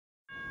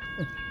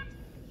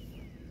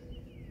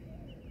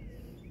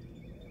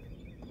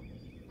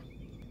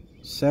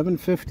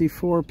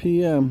$7:54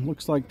 p.m.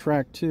 Looks like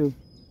track 2.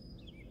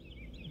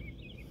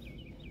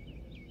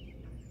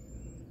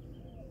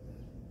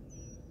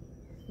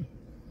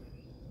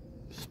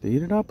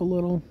 Speed it up a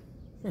little.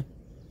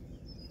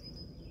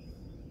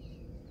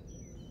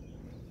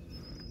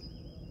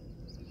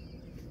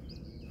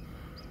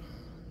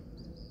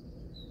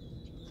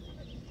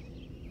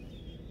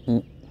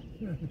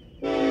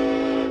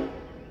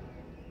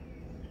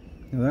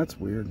 Now that's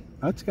weird.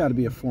 That's got to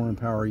be a foreign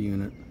power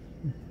unit.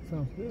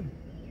 Sounds good.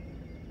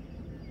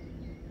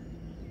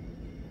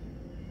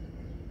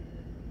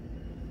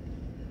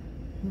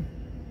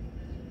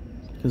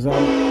 Because I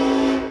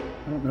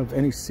don't know of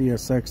any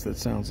CSX that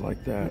sounds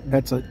like that.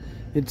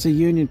 It's a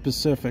Union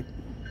Pacific.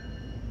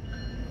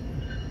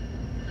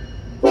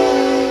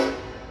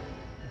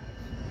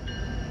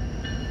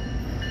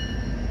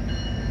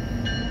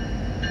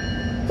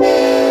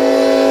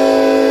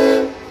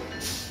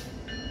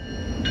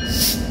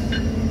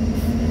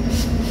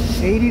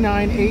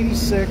 '89,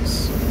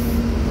 '86,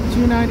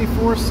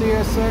 294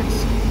 CSX,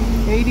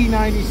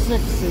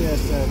 8096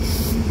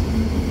 CSX.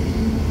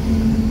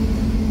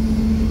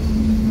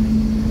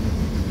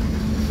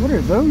 What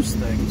are those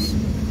things?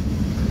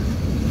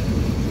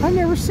 I've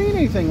never seen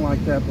anything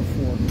like that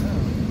before.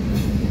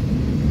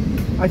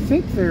 I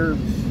think they're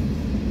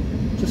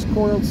just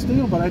coiled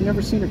steel, but I've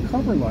never seen a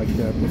cover like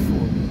that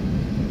before.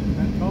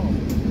 That's all.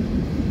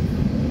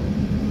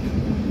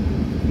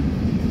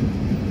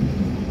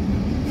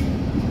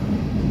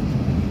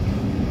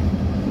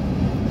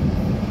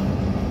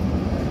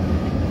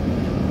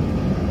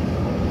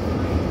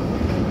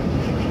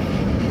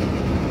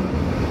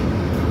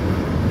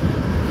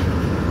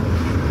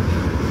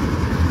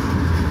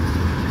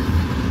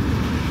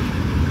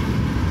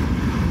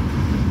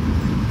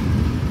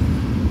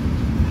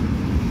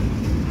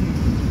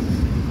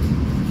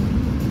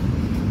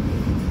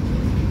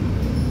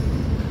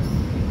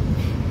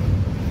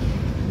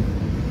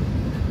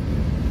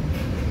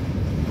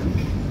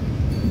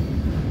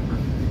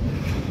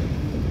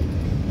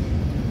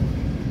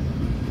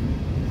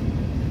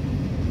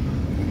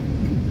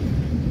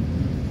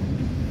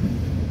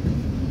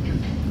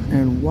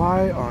 And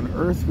why on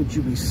earth would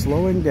you be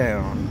slowing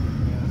down?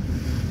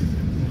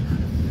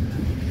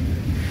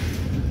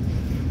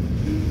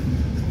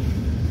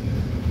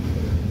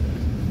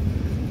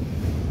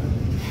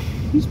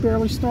 He's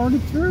barely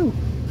started through.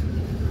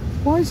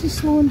 Why is he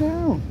slowing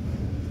down?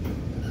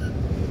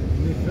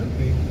 He should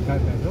be. Got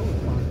that hill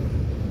on.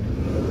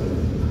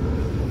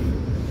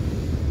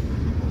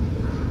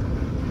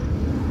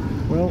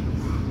 Well,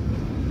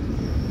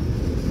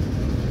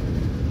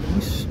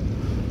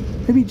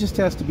 maybe he just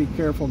has to be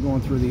careful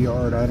going through the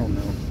yard. I don't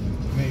know.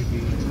 Maybe,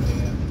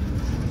 yeah.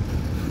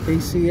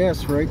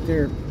 ACS right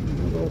there.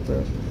 How about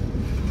that?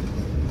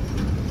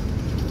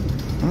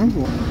 I'm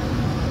going.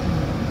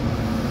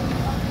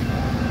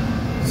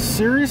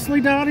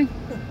 Seriously, Dottie?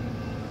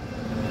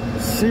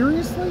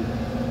 Seriously?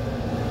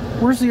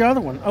 Where's the other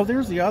one? Oh,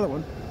 there's the other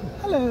one.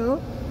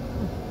 Hello.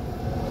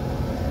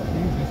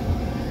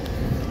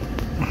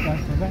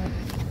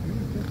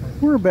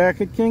 We're back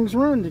at King's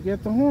Run to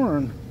get the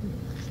horn.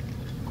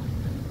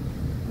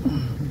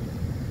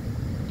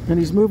 And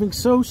he's moving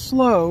so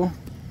slow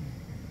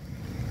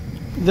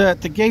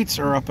that the gates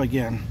are up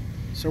again.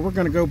 So we're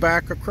going to go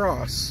back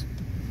across.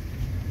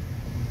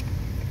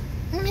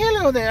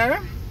 Hello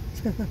there.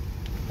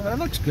 That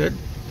looks good.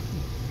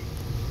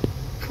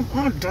 Come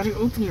on, Daddy,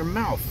 open your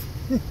mouth.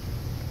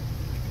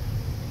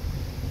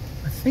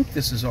 I think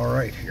this is all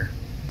right here.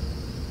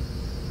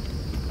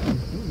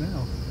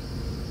 Now.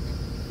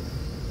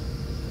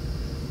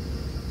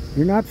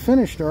 You're not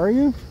finished, are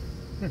you?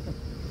 I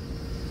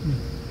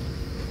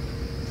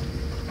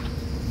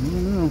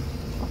don't know.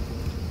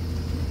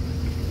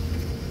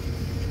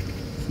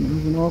 It's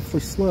moving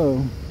awfully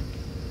slow.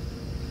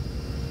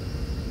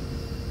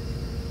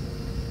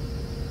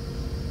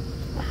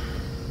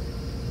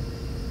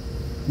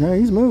 No,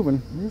 he's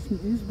moving.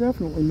 He's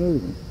definitely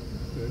moving.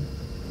 That's good.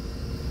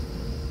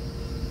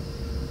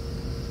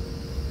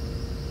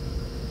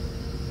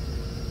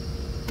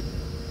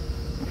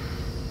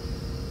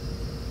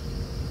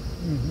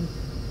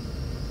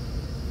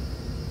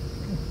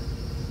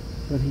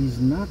 But he's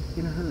not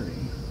in a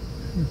hurry.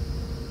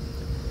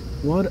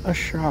 What a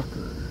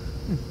shocker.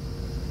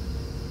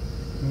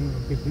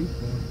 Get these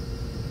going.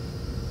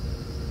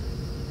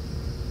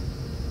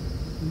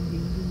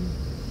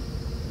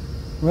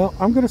 Well,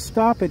 I'm going to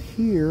stop it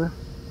here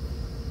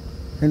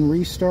and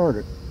restart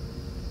it.